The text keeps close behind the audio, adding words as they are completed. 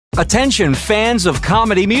Attention fans of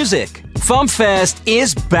comedy music. FumpFest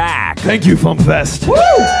is back. Thank you, FumpFest. Woo!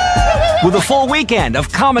 With a full weekend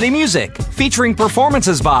of comedy music, featuring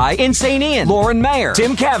performances by Insane Ian, Lauren Mayer,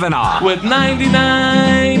 Tim Cavanaugh, with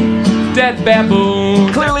 99 Dead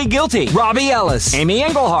Baboon, Clearly Guilty, Robbie Ellis, Amy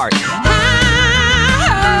Engelhart, How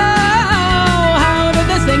did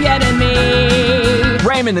this thing get in me?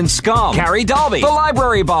 Raymond and Scum, Carrie Dalby, The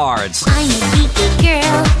Library Bards, I'm a geeky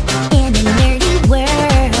girl in a nerdy world.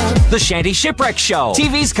 The Shanty Shipwreck Show,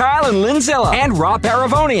 TV's Kyle and Linzilla, and Rob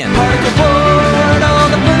Paravonian. particle board. All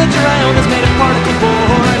the furniture I own is made of particle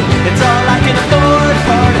board. It's all I can afford,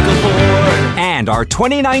 particle board. And our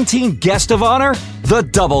 2019 guest of honor, The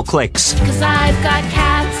Double Clicks. Cause I've got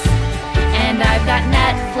cats, and I've got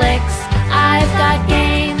Netflix, I've got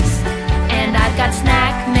games, and I've got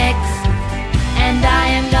snack mix, and I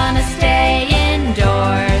am gonna stay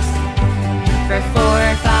indoors for 4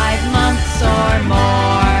 or 5 months or more.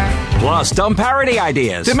 Plus dumb parody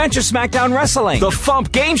ideas, Dementia SmackDown Wrestling, The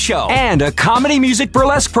Fump Game Show, and a comedy music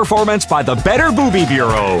burlesque performance by the Better Booby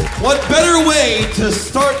Bureau. What better way to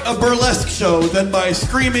start a burlesque show than by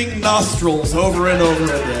screaming nostrils over and over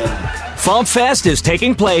again? FumpFest is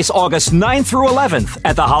taking place August 9th through 11th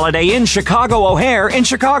at the Holiday Inn Chicago O'Hare in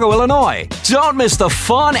Chicago, Illinois. Don't miss the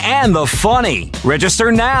fun and the funny.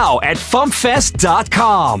 Register now at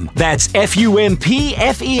FumpFest.com. That's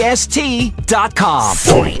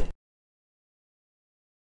FumpFest.com.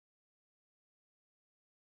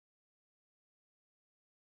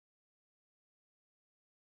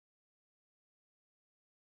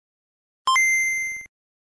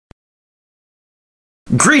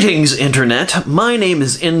 Greetings, Internet. My name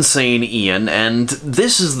is Insane Ian, and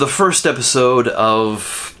this is the first episode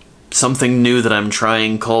of something new that I'm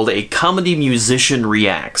trying called a Comedy Musician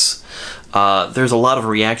Reacts. There's a lot of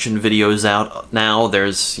reaction videos out now.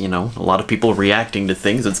 There's, a lot of people reacting to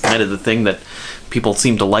things. It's kind of the thing that people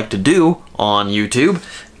seem to like to do on YouTube,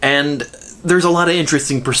 and there's a lot of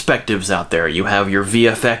interesting perspectives out there. You have your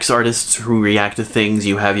VFX artists who react to things,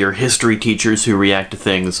 you have your history teachers who react to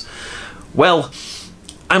things. Well,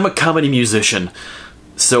 I'm a comedy musician,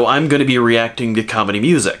 so I'm going to be reacting to comedy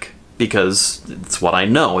music, because it's what I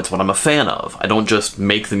know, it's what I'm a fan of. I don't just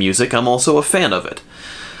make the music, I'm also a fan of it.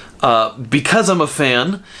 Because I'm a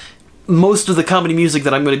fan, most of the comedy music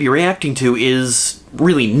that I'm going to be reacting to is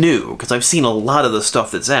really new, because I've seen a lot of the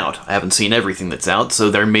stuff that's out. I haven't seen everything that's out, so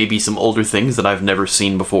there may be some older things that I've never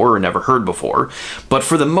seen before or never heard before. But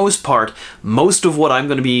for the most part, most of what I'm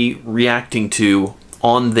going to be reacting to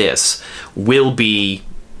on this will be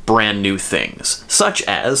brand new things, such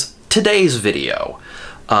as today's video.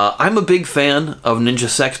 I'm a big fan of Ninja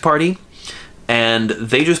Sex Party, and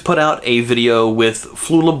they just put out a video with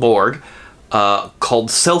Flula Borg called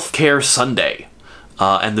Self-Care Sunday.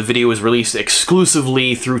 And the video was released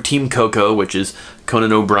exclusively through Team Coco, which is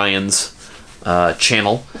Conan O'Brien's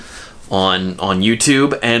channel on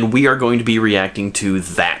YouTube, and we are going to be reacting to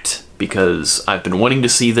that, because I've been wanting to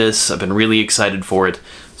see this, I've been really excited for it,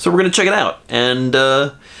 so we're going to check it out, and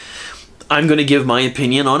I'm going to give my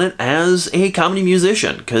opinion on it as a comedy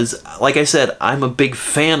musician, because, like I said, I'm a big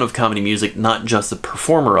fan of comedy music, not just a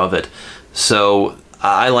performer of it, so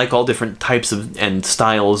I like all different types of and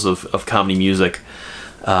styles of comedy music,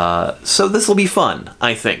 so this will be fun,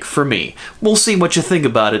 I think, for me. We'll see what you think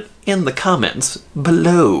about it in the comments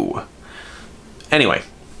below. Anyway,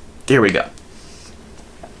 here we go.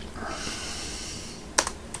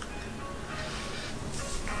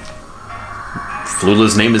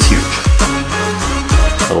 Flula's name is huge.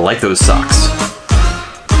 I like those socks.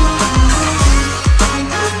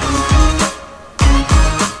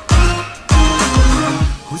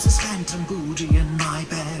 Who's this phantom booty in my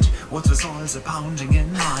bed? What's this noise a pounding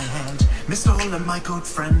in my head? Mr. Hole and my good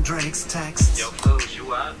friend Drake's text. Yo, close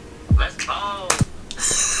you up. Let's go.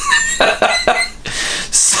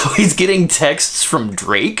 So he's getting texts from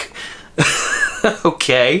Drake?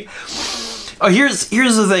 Okay. Oh, here's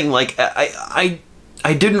the thing, like,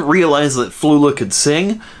 I didn't realize that Flula could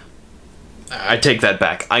sing. I take that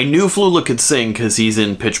back. I knew Flula could sing because he's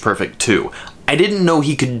in Pitch Perfect 2. I didn't know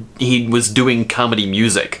he was doing comedy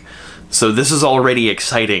music. So this is already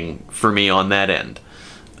exciting for me on that end.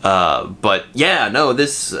 But yeah, no,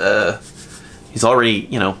 this, he's already,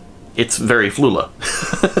 it's very Flula.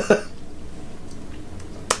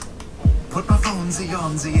 Put my phone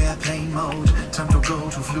on the airplane mode. Time to go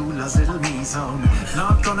to Flula's little me zone.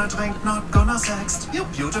 Not gonna drink, not gonna sext. You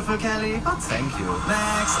beautiful Kelly, but thank you.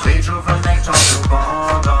 Next, stage over neck, top to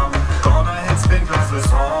bottom. Gonna hit sprinklers with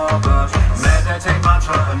Robert. Meditate,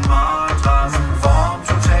 mantra and mantras. Form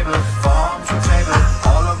to table.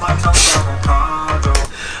 All of my tops are avocado.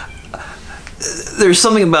 There's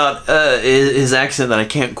something about his accent that I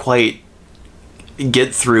can't quite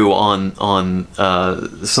get through on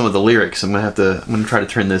some of the lyrics. I'm gonna try to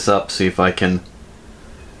turn this up, see if I can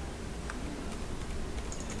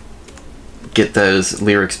get those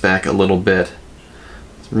lyrics back a little bit.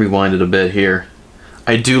 Let's rewind it a bit here.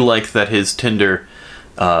 I do like that his Tinder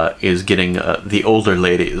is getting the older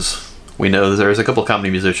ladies. We know there's a couple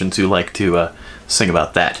comedy musicians who like to sing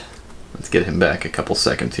about that. Let's get him back a couple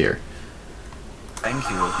seconds here. Thank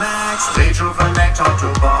you. Next, rejuvenate top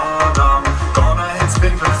to bottom. Gonna hit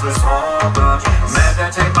spin class with Robert.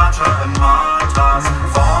 Meditate mantra and mantras.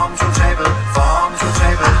 Form to table,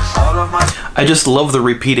 all of my... I just love the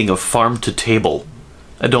repeating of farm to table.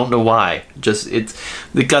 I don't know why.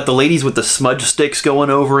 They got the ladies with the smudge sticks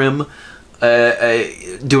going over him,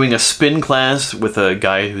 doing a spin class with a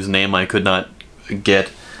guy whose name I could not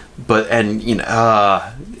get,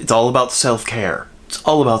 it's all about self-care. It's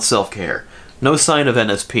all about self-care. No sign of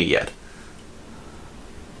NSP yet.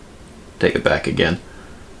 Take it back again.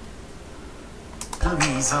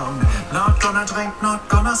 Not gonna drink, not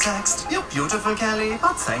gonna sex. You beautiful Kelly,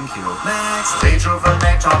 but thank you. Next,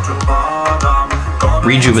 rejuvenate top to bottom.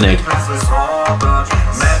 Rejuvenate.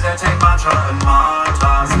 Meditate mantra and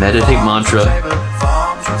mantras. Meditate mantra.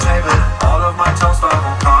 Form to table, all of my toast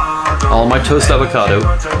avocado. All my toast avocado.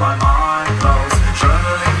 Till my mind blows.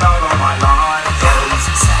 Journaling out all my life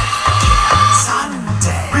goes.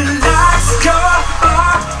 Sunday. Relax your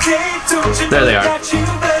body. Don't you There they know are. that you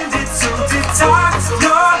made it to detox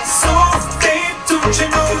your soul? Babe, don't you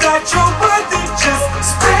know that you're worth it? Just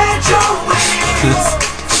spread your wings.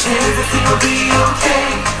 Everything will be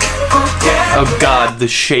okay. Forget Oh god, the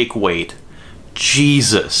shake weight.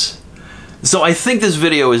 Jesus. So I think this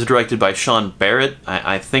video is directed by Sean Barrett.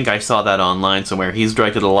 I think I saw that online somewhere. He's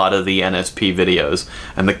directed a lot of the NSP videos,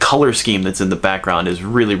 and the color scheme that's in the background is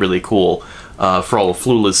really, really cool for all of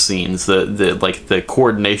Flula's scenes. The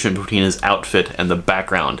coordination between his outfit and the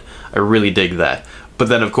background. I really dig that. But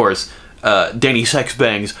then, of course, Danny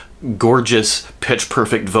Sexbang's gorgeous,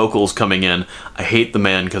 pitch-perfect vocals coming in. I hate the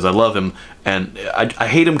man because I love him, and I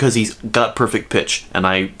hate him because he's got perfect pitch, and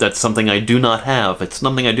that's something I do not have. It's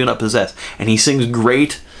something I do not possess. And he sings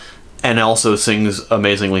great, and also sings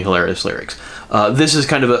amazingly hilarious lyrics. This is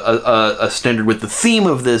kind of a standard with the theme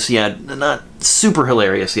of this yet, not super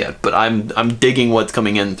hilarious yet, but I'm digging what's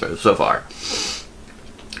coming in so far.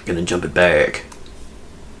 Gonna jump it back.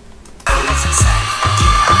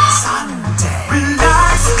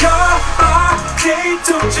 Relax your body.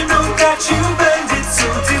 Don't you know that you made it to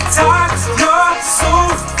detox your soul?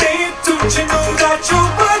 Babe, don't you know that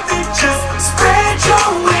you're worth it? Just spread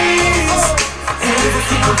your wings.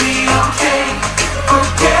 Everything will be okay.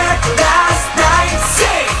 Forget last night.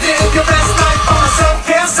 Say, live your best life on a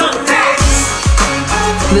self-care Sunday.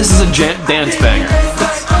 This is a dance banger.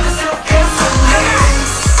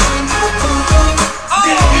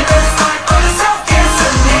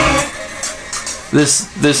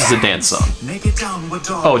 This is a dance song.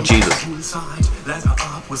 Oh, Jesus. Leather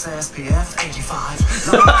up with SPF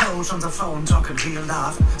 85. Love coach on the phone talking real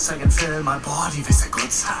love. Saying fill my body with a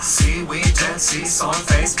good stuff. Seaweed, Dead Sea, salt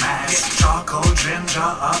face mask. Charcoal ginger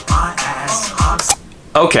up my ass. Hugs.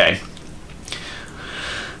 Okay.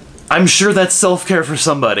 I'm sure that's self-care for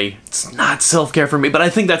somebody. It's not self-care for me, but I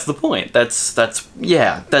think that's the point. That's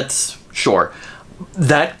sure.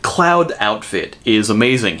 That cloud outfit is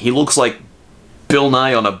amazing. He looks like Bill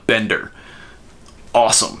Nye on a bender.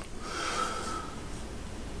 Awesome.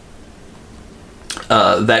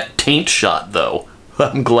 That taint shot, though.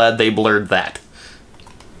 I'm glad they blurred that.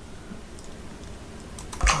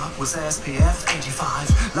 Was SPF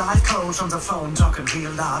 85. Life coach on the phone talking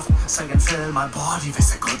real love. Saying fill my body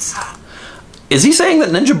with a good stuff. Is he saying that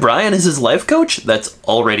Ninja Brian is his life coach? That's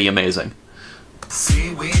already amazing.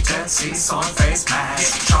 Seaweed, Dead Sea, salt face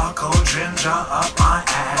mask. Charcoal ginger up my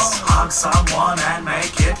ass. Hug someone and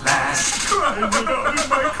make it last. Crying without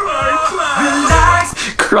my crying glass.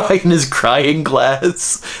 Relax. Cry in his crying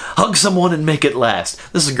glass. Hug someone and make it last.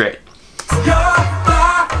 This is great. Your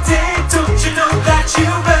body, don't you know that you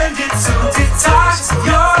earned it to detox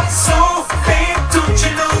your soul? Babe, don't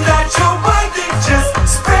you know that you're worth it?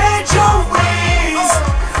 Just spread your wings.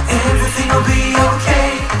 Everything will be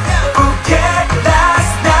okay. Forget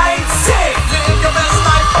last night. Say, live your best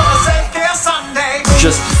life on a self-care Sunday.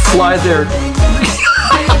 Just fly there.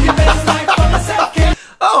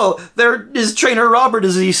 Oh, his trainer Robert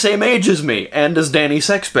is the same age as me, and as Danny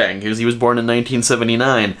Sexbang, because he was born in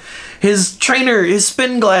 1979. His trainer, his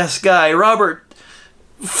spin glass guy, Robert,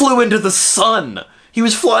 flew into the sun. He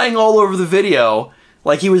was flying all over the video,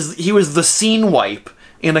 like he was the scene wipe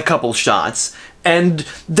in a couple shots, and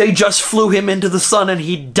they just flew him into the sun and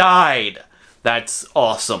he died. That's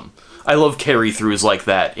awesome. I love carry-throughs like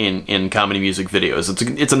that in comedy music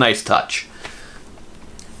videos. It's a nice touch.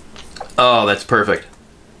 Oh, that's perfect.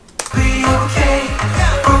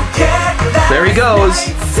 There he goes.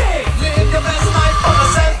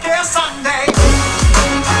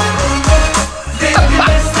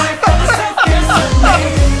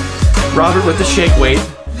 Robert with the shake weight.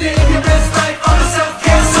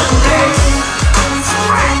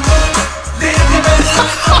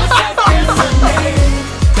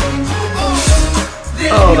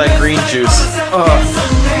 Oh, that green juice.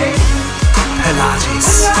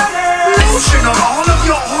 Pilates. Lotion on all of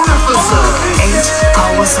your orifices. 8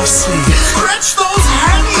 hours of sleep. Stretch those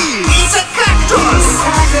hammies. Eat a cactus.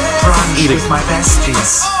 Brunch with my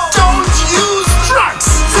besties. Don't use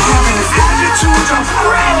drugs. Have an attitude of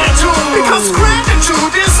gratitude. Because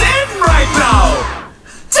gratitude is in right now.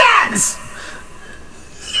 Dance.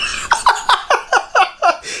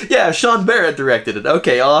 Yeah, Sean Barrett directed it.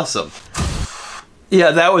 Okay, awesome.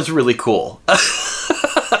 Yeah, that was really cool.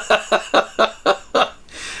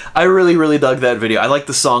 I really, really dug that video. I like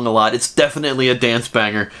the song a lot. It's definitely a dance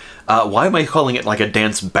banger. Why am I calling it like a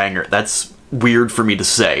dance banger? That's weird for me to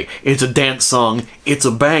say. It's a dance song. It's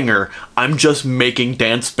a banger. I'm just making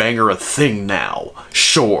dance banger a thing now.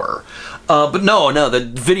 Sure. But no, the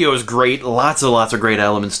video is great. Lots of great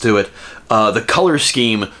elements to it. The color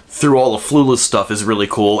scheme through all the Flula stuff is really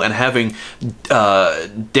cool, and having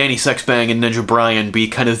Danny Sexbang and Ninja Brian be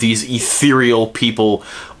kind of these ethereal people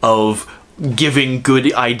of giving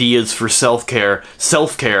good ideas for self-care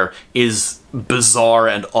is bizarre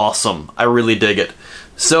and awesome. I really dig it.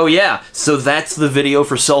 So yeah, so that's the video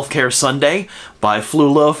for Self-Care Sunday by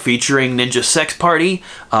Flula featuring Ninja Sex Party.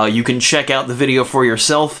 You can check out the video for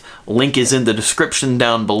yourself. Link is in the description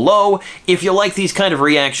down below. If you like these kind of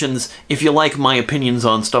reactions, if you like my opinions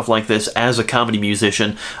on stuff like this as a comedy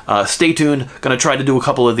musician, stay tuned. Gonna try to do a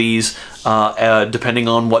couple of these depending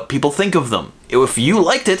on what people think of them. If you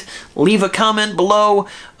liked it, leave a comment below,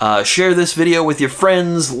 share this video with your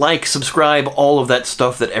friends, like, subscribe, all of that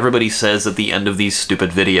stuff that everybody says at the end of these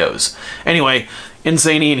stupid videos. Anyway,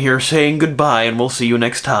 Insane Ian here saying goodbye, and we'll see you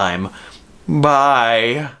next time.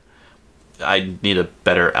 Bye. I need a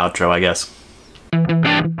better outro, I guess.